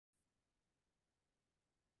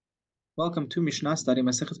Welcome to Mishna study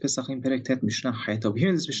Masechet Pesachim Perek Tet Mishnah Chet. Over here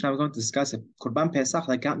in this Mishnah, we're going to discuss a Korban Pesach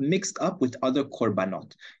that got mixed up with other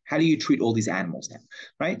Korbanot. How do you treat all these animals now,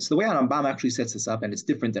 right? So the way Rambam actually sets this up, and it's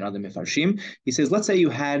different than other Mefarshim, he says, let's say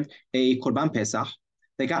you had a Korban Pesach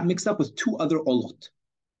that got mixed up with two other Olot,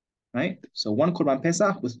 right? So one Korban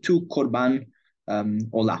Pesach with two Korban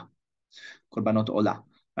Olah, Korbanot Olah,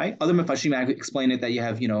 right? Other Mefarshim explain it that you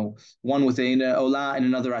have, one with an Olah and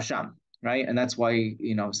another Asham. Right, and that's why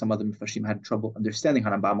some other Mefashim had trouble understanding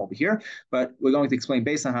Harambam over here. But we're going to explain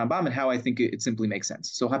based on Harambam and how I think it simply makes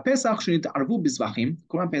sense. So HaPesach shenit'arvu bizvachim,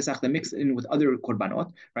 Korban Pesach that mixed in with other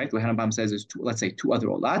korbanot, right? Where Harambam says is let's say two other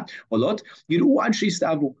olot, yiru ad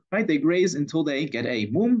sheistavu, right? They graze until they get a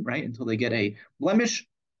mum, right? Until they get a blemish.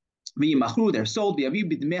 V'yimachru, they're sold. V'yavi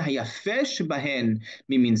b'dmei hayafeh shebahen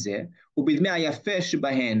mimin zeh, u'b'dmei hayafeh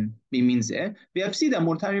shebahen mimin zeh, v'yafsida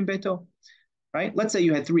mortarim beto. Right? Let's say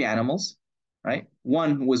you had three animals, right?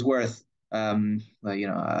 One was worth, one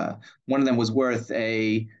of them was worth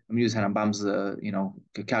I'm using Harambam's,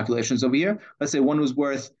 calculations over here. Let's say one was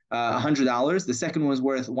worth $100, the second one was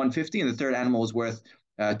worth $150, and the third animal was worth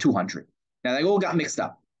 $200. Now they all got mixed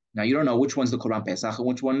up. Now you don't know which one's the Korban Pesach and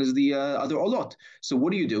which one is the other Olot. So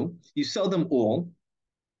what do? You sell them all.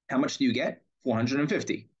 How much do you get?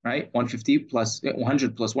 450, right? 150 plus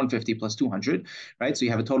 100 plus 150 plus 200, right? So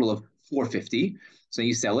you have a total of 450. So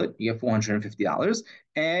you sell it, you get $450.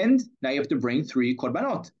 And now you have to bring three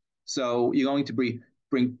korbanot. So you're going to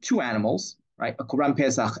bring two animals, right? A Korban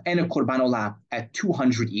Pesach and a Korban Olah at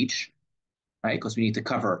 200 each, right? Because we need to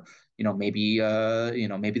cover, maybe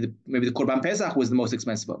the Korban Pesach was the most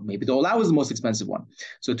expensive one. Maybe the Olah was the most expensive one.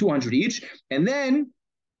 So 200 each. And then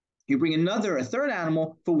you bring a third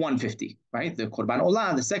animal for 150, right? The Korban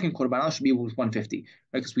Olah, the second Korban Olah should be with 150,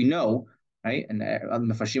 right? Because we know, right? And other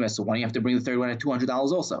Mefashim, so why do you have to bring the third one at $200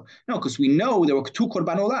 also? No, because we know there were two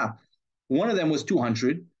Korban Olah. One of them was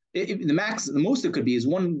 200. The most it could be is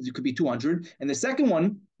one. It could be 200, and the second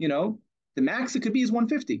one, the max it could be is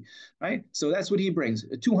 150, right? So that's what he brings: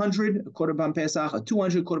 a 200 Korban Pesach, a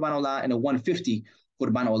 200 Korban Olah, and a 150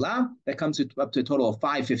 Korban Olah. That comes up to a total of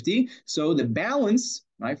 550. So the balance,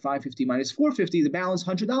 right, 550 minus 450, the balance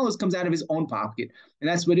 $100 comes out of his own pocket, and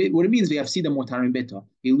that's what it means. We have sida motarim beto.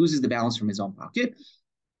 He loses the balance from his own pocket.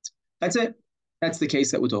 That's it. That's the case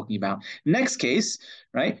that we're talking about. Next case,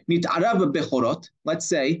 right? Nit'arav bechorot. Let's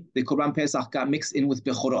say the Korban Pesach got mixed in with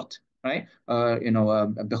bechorot, right? A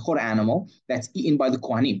bechor animal that's eaten by the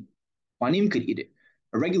Kohanim. Kohanim could eat it.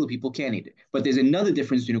 Regular people can't eat it. But there's another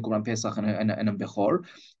difference between a Korban Pesach and a Bechor.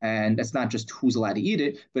 And that's not just who's allowed to eat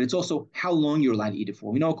it, but it's also how long you're allowed to eat it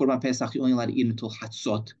for. We know a Korban Pesach, you're only allowed to eat until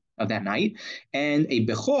Hatzot of that night. And a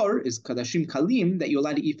Bechor is Kadashim Kalim that you're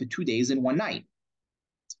allowed to eat for 2 days and 1 night.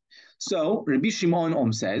 So Rabbi Shimon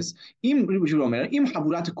says, let's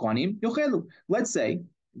say,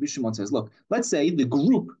 Rabbi Shimon says, look, let's say the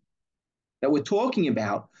group that we're talking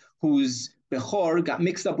about whose Bechor got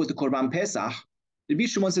mixed up with the Korban Pesach, Rabbi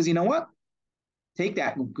Shimon says, you know what? Take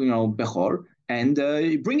that, Bechor, and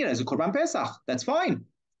bring it as a Korban Pesach. That's fine.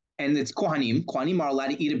 And it's Kohanim. Kohanim are allowed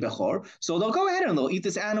to eat a Bechor, so they'll go ahead and they'll eat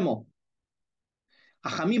this animal.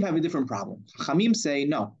 Hachamim have a different problem. Hachamim say,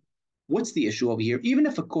 no. What's the issue over here? Even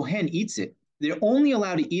if a Kohen eats it, they're only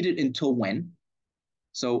allowed to eat it until when?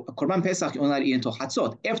 So a Korban Pesach, you're only allowed to eat until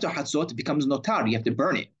Hatzot. After Hatzot, it becomes notar. You have to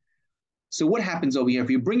burn it. So what happens over here? If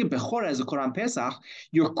you bring a Bechor as a Korban Pesach,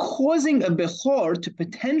 you're causing a Bechor to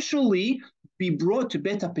potentially be brought to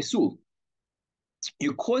Bet HaPesul.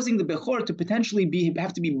 You're causing the Bechor to potentially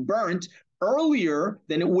have to be burnt earlier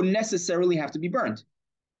than it would necessarily have to be burnt.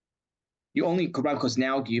 You only Korban, because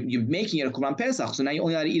now you're making it a Korban Pesach, so now you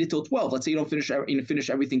only allowed to eat it till 12. Let's say you don't finish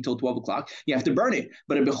everything till 12 o'clock. You have to burn it.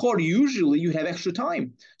 But a Bechor, usually you have extra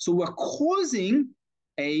time. So we're causing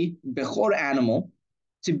a Bechor animal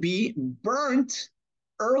to be burnt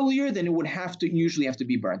earlier than it would usually have to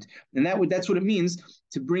be burnt. And that's what it means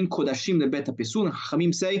to bring Kodashim lebet HaPesul. And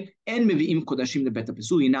Chachamim say, En mevi'im Kodashim lebet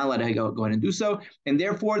HaPesul. You're not allowed to go ahead and do so. And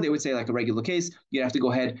therefore, they would say, like a regular case, you'd have to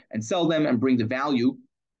go ahead and sell them and bring the value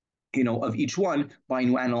of each one, buy a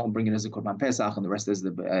new animal and bring it as a Korban Pesach, and the rest is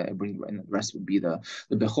the rest would be the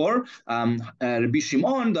Bechor. Rabbi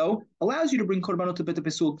Shimon, though, allows you to bring Korbanot to Bet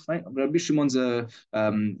HaPesul, right? Rabbi Shimon's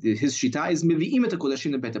his shita is Mevi'im et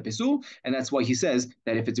HaKodashim to Bet HaPesul, and that's why he says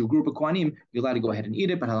that if it's a group of Kohanim, you're allowed to go ahead and eat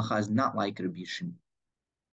it, but halacha is not like Rabbi Shimon.